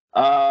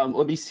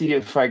let me see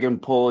if I can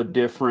pull a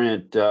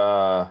different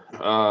genre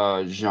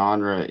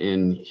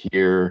in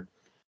here.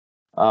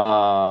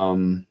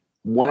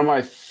 One of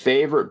my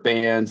favorite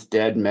bands,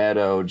 Dead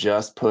Meadow,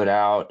 just put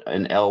out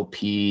an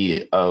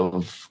LP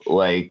of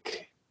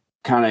like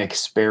kind of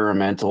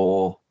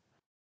experimental,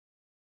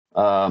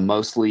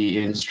 mostly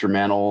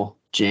instrumental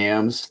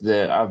jams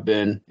that I've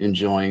been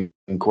enjoying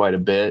quite a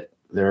bit.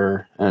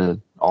 They're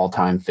an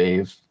all-time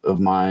fave of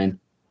mine.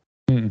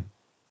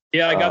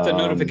 Yeah, I got the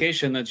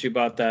notification that you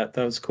bought that.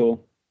 That was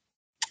cool.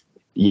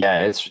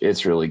 Yeah,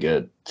 it's really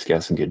good. It's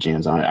got some good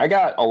jams on it. I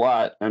got a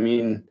lot. I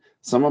mean,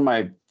 some of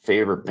my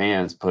favorite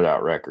bands put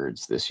out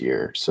records this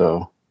year.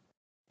 So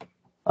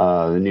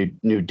the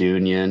new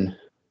Dunion,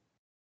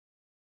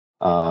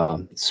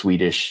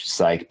 Swedish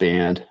psych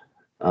band,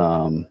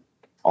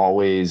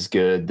 always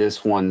good.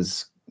 This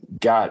one's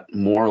got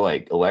more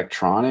like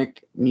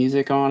electronic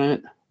music on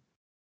it.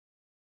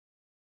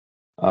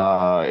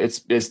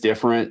 It's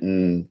different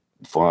and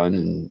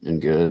fun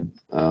and good.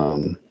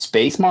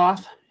 Space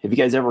Moth. Have you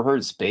guys ever heard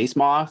of Space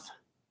Moth?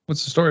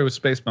 What's the story with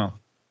Space Moth?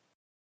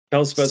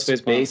 Tell us about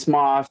Space Moth. Space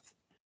Moth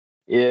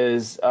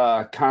is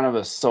kind of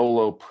a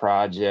solo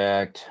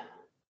project.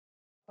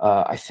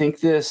 I think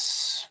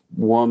this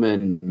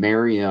woman,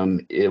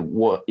 Miriam,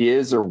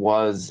 is or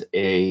was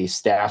a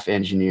staff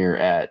engineer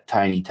at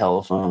Tiny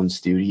Telephone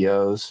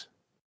Studios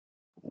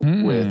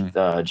with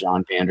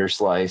John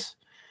Vanderslice.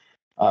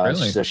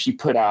 Really? So she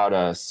put out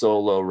a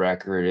solo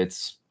record.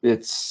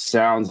 It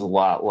sounds a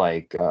lot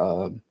like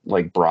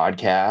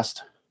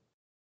Broadcast.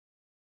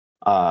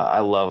 I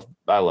love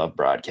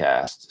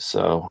Broadcast,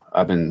 so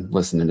I've been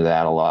listening to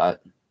that a lot.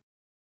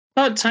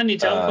 I thought Tiny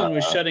Telephone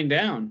was shutting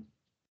down.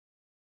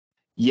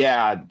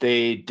 Yeah,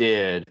 they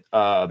did.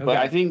 But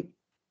I think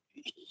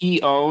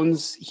he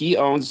owns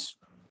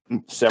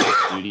several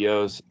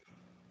studios.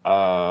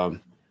 I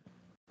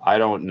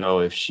don't know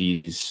if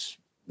she's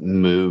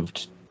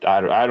moved.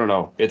 I don't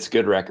know. It's a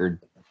good record.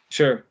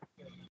 Sure.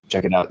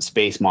 Check it out.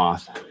 Space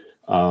Moth.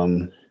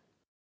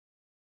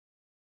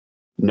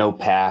 No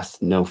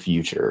Past, No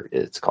Future,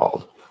 it's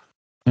called.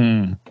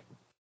 Sounds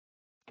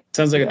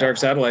like a Dark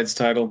Satellites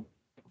title.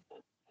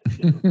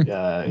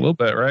 A little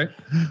bit, right?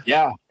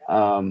 Yeah.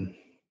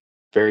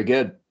 Very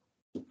good.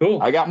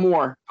 Cool. I got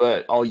more,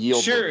 but I'll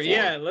yield. Sure.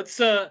 Yeah. Let's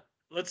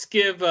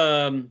give.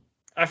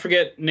 I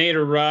forget, Nate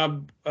or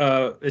Rob.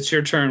 It's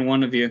your turn.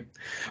 One of you.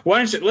 Why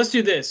don't you? Let's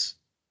do this.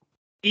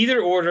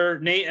 Either order,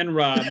 Nate and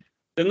Rob.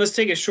 Then let's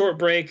take a short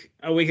break.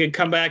 We could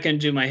come back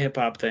and do my hip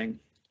hop thing.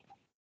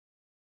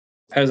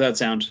 How does that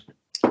sound?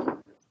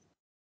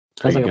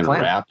 Sounds like a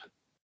plan. Rap?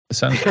 It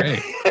sounds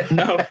great.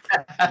 No.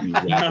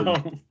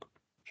 No.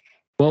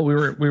 Well, we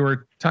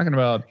were talking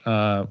about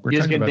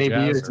He's gonna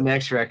debut his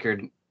next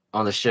record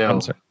on the show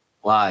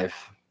live.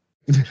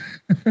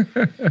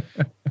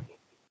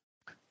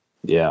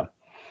 Yeah,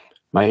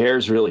 my hair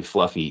is really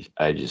fluffy.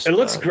 It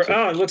looks great.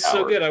 Oh, it looks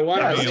so good. I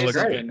want to see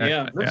something.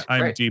 Yeah,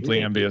 I'm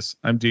deeply envious.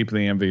 I'm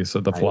deeply envious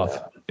of the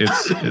fluff.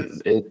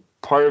 It's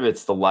part of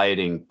it's the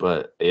lighting,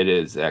 but it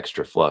is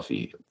extra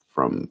fluffy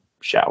from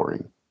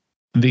showering.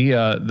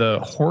 The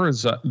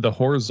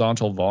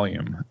horizontal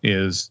volume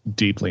is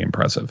deeply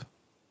impressive.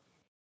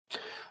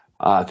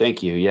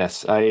 Thank you.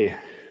 Yes, I'd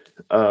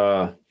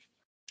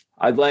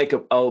like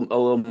a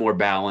little more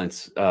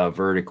balance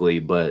vertically,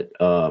 but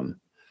yeah,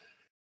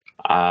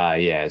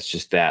 it's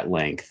just that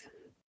length.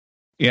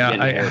 Yeah,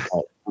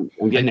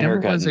 I'm getting a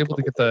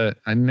haircut.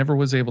 I never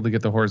was able to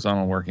get the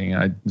horizontal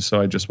working. So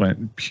I just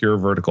went pure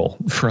vertical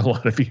for a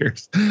lot of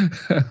years,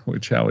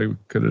 which Howie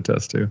could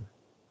attest to.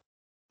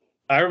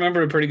 I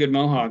remember a pretty good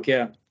mohawk.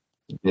 Yeah.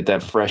 Get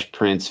that Fresh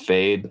Prince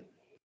fade.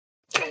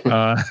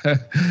 Somewhat.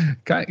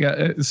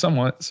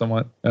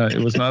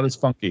 It was not as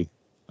funky.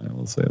 I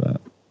will say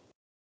that.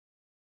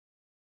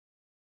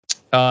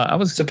 I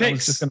was just going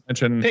to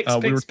mention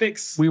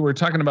we were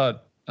talking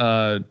about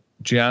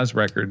jazz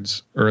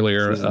records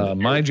earlier.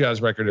 My jazz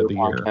record of the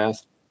year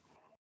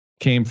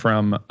came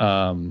from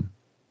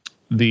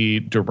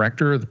the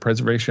director of the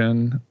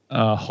Preservation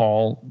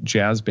Hall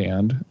Jazz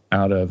Band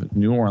out of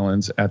New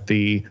Orleans. At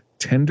the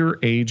tender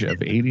age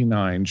of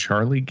 89,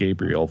 Charlie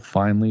Gabriel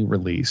finally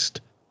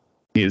released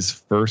his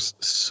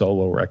first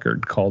solo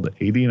record called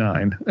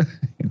 89. I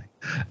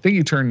think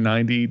he turned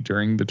 90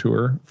 during the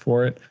tour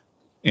for it.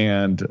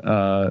 And,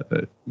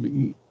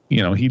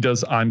 he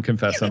does I'm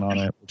Confessing on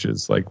it, which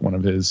is like one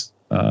of his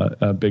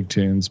big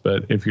tunes.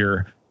 But if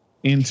you're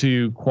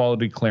into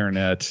quality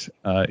clarinet,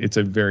 it's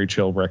a very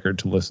chill record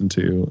to listen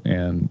to.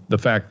 And the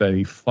fact that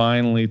he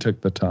finally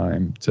took the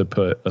time to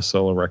put a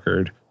solo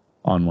record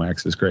on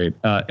wax is great.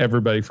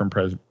 Everybody from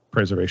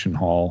Preservation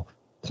Hall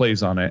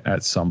plays on it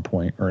at some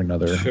point or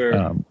another.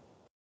 Sure.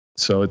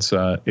 So it's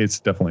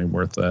definitely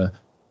worth a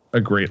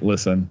great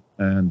listen.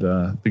 And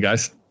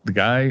the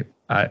guy,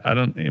 I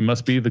don't, it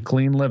must be the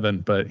clean living,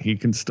 but he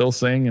can still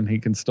sing and he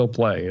can still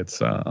play.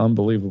 It's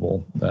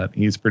unbelievable that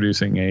he's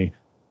producing a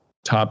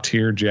top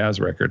tier jazz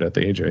record at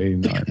the age of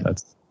 89.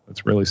 That's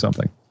really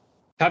something.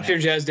 Top tier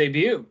jazz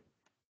debut.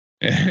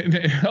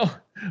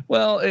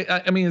 Well,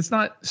 I mean, it's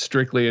not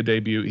strictly a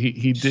debut.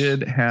 He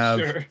did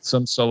have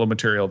some solo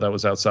material that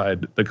was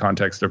outside the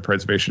context of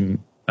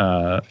Preservation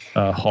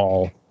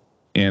Hall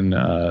in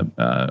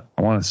I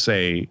want to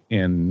say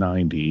in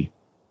 90,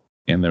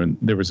 and then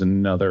there was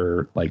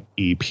another like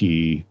EP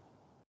in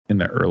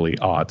the early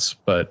aughts.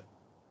 But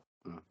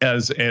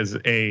as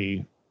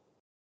a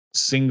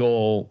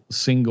single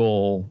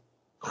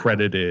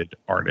credited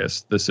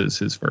artist, this is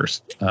his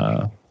first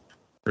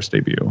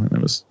debut, and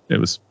it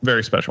was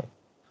very special.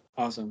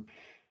 Awesome.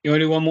 You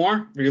want to do one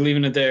more, or you're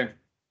leaving it there?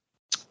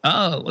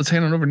 Let's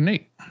hand it over to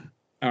Nate.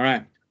 All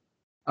right.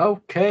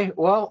 Okay.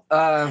 Well,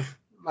 I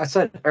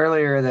said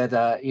earlier that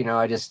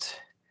I just,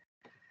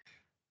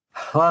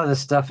 a lot of this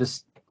stuff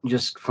is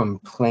just from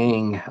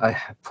playing. I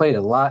played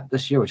a lot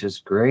this year, which is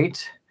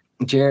great.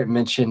 Jarrett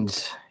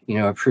mentioned,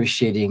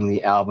 appreciating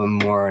the album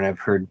more, and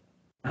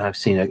I've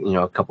seen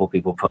a couple of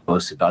people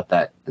post about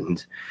that,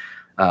 and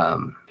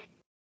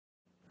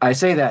I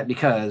say that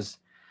because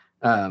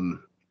I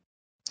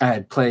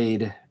had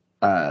played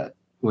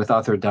with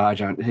Arthur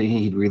Dodge on.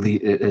 He'd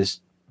released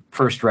his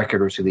first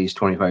record was released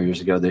 25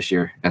 years ago this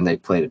year, and they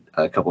played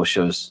a couple of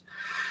shows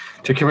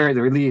to commemorate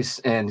the release.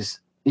 And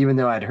even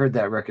though I'd heard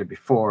that record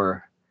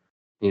before,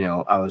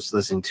 I was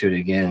listening to it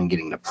again and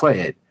getting to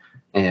play it,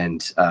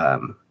 and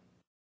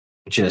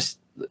just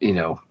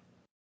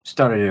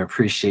started to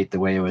appreciate the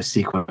way it was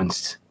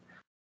sequenced.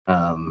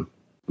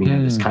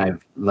 Just kind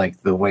of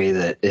like the way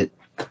that it,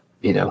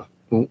 yeah,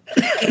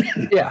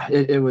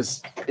 it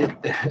was.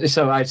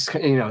 So I just,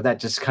 that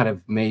just kind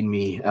of made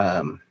me,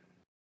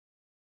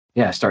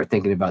 start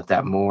thinking about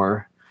that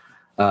more.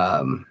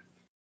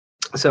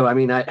 So I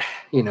mean, like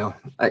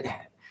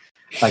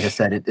I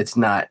said,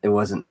 it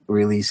wasn't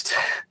released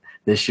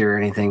this year or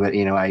anything, but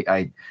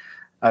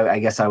I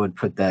guess I would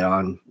put that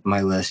on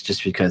my list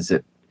just because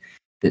it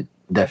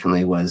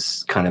definitely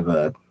was kind of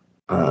a,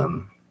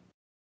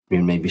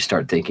 maybe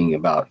start thinking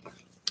about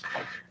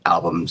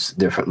albums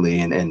differently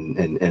and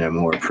in a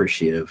more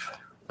appreciative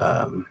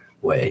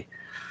way.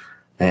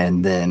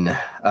 And then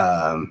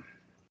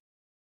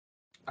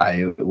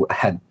I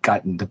had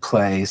gotten to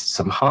play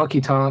some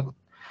honky tonk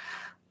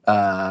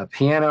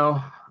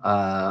piano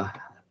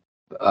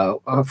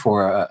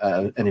for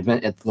an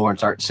event at the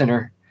Lawrence Art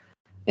Center,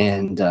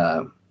 and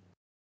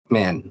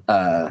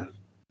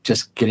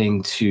just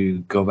getting to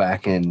go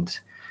back and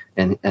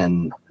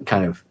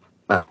kind of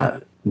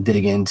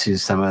dig into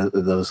some of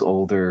those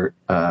older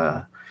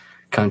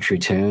country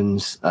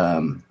tunes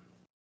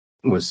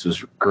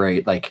was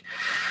great. Like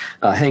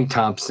Hank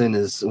Thompson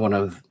is one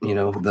of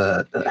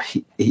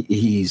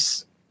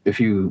he's, if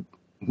you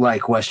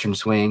like Western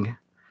swing,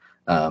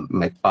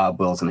 Bob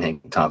Wills and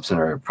Hank Thompson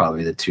are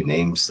probably the two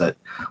names that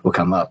will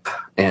come up.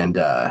 And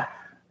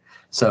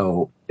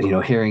so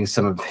hearing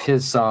some of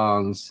his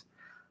songs,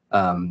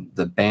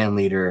 the band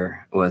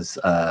leader was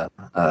a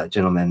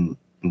gentleman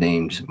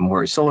named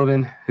Maury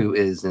Sullivan, who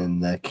is in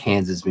the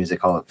Kansas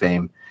Music Hall of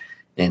Fame,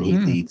 and he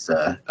leads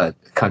a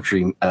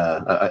country,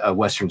 a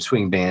Western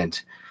swing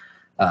band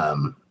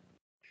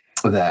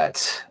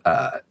that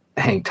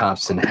Hank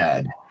Thompson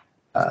had,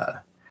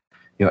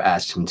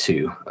 asked him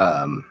to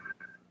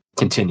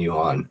continue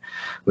on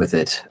with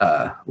it,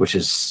 which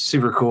is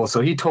super cool.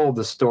 So he told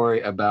the story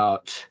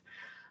about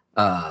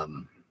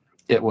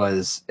it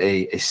was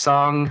a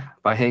song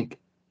by Hank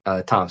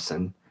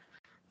Thompson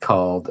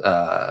called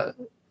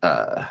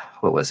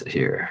what was it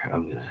here?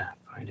 I'm gonna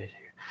find it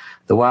here.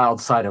 The Wild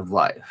Side of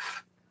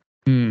Life.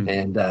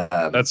 And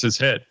that's his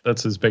hit.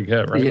 That's his big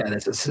hit, right? Yeah,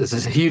 this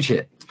is a huge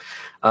hit.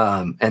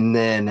 And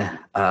then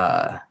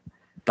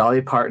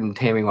Dolly Parton,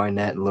 Tammy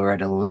Wynette, and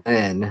Loretta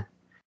Lynn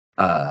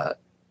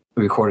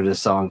recorded a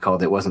song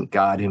called "It Wasn't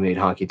God Who Made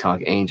Honky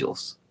Tonk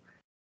Angels."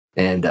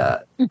 And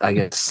I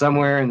guess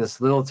somewhere in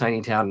this little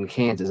tiny town in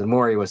Kansas, and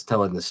Maury was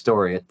telling the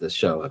story at the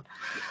show.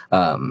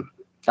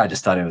 I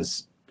just thought it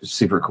was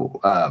super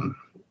cool.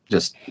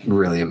 Just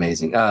really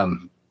amazing.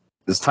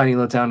 This tiny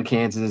little town in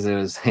Kansas, it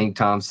was Hank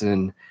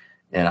Thompson,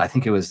 and I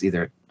think it was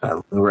either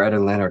Loretta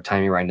Lynn or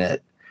Tammy Wynette.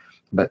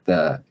 But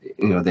they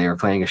were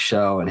playing a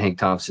show, and Hank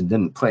Thompson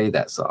didn't play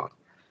that song.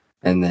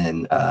 And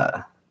then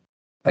I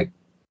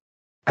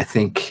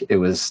think it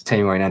was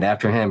Tammy Wynette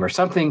after him or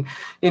something.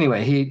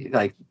 Anyway, he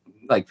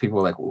like people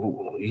were like,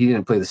 well, he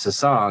didn't play this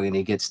song, and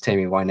he gets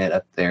Tammy Wynette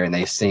up there, and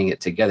they sing it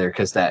together,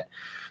 because that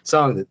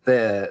song that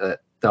the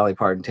Dolly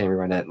Parton, Tammy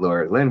Wynette, and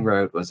Laura Lynn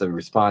wrote was a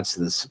response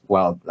to this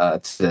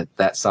to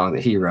that song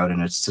that he wrote,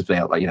 and it's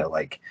about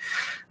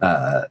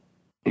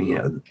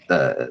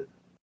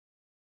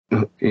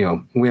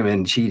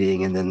women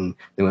cheating, and then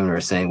the women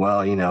were saying,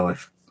 well,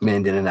 if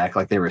men didn't act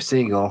like they were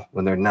single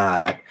when they're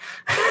not.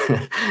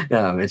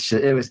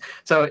 It was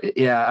so,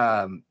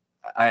 yeah.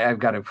 I've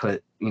got to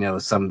put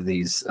some of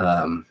these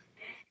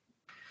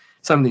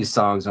some of these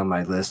songs on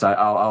my list.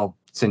 I'll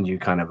send you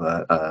kind of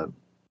a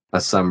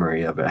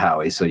summary of it,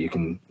 Howie, so you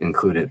can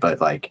include it.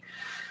 But like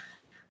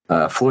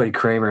Floyd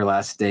Kramer,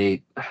 Last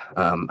Date,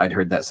 I'd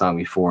heard that song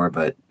before,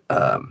 but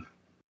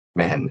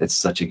man, it's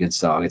such a good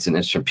song. It's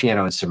an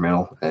piano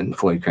instrumental, and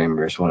Floyd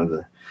Kramer is one of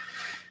the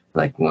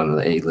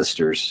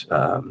A-listers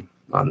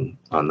on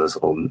those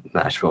old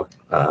Nashville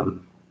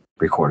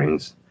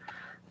recordings.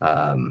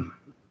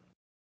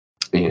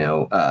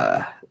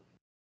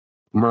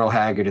 Merle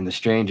Haggard and the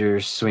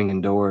Strangers,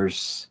 Swinging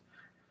Doors.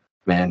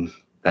 Man,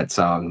 that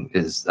song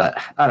is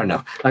I don't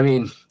know. I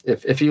mean,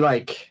 if you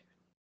like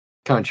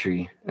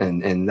country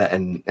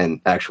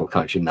and actual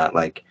country, not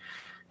like,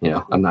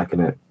 I'm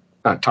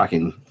not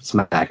talking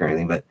smack or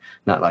anything, but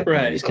not like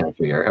 90s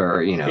country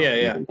or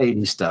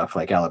 80s stuff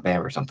like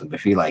Alabama or something. But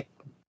if you like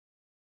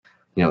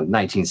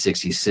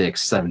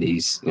 1966,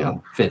 70s,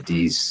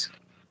 50s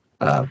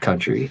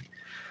country,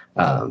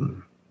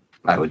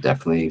 I would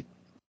definitely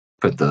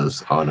put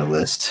those on a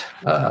list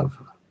of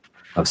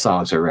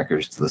songs or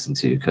records to listen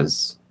to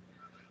because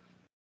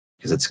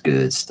it's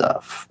good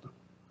stuff.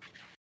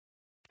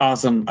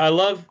 Awesome. I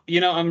love,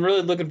 I'm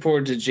really looking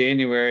forward to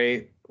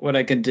January when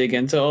I can dig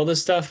into all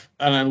this stuff.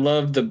 And I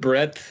love the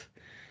breadth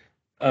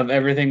of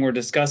everything we're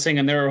discussing.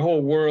 And there are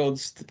whole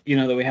worlds,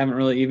 that we haven't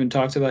really even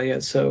talked about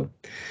yet. So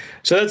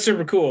that's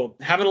super cool.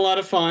 Having a lot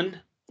of fun.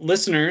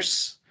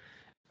 Listeners,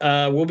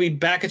 we'll be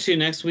back at you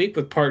next week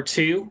with part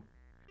 2.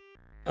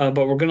 But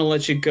we're going to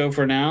let you go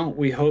for now.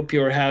 We hope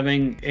you're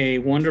having a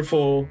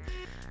wonderful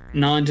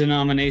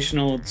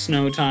non-denominational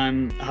snow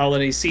time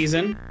holiday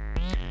season.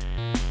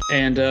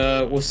 And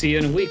we'll see you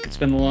in a week. It's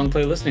been the Long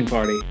Play Listening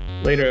Party.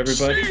 Later,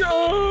 everybody. See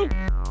ya!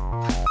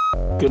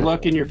 Good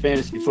luck in your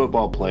fantasy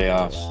football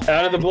playoffs.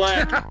 Out of the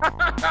black.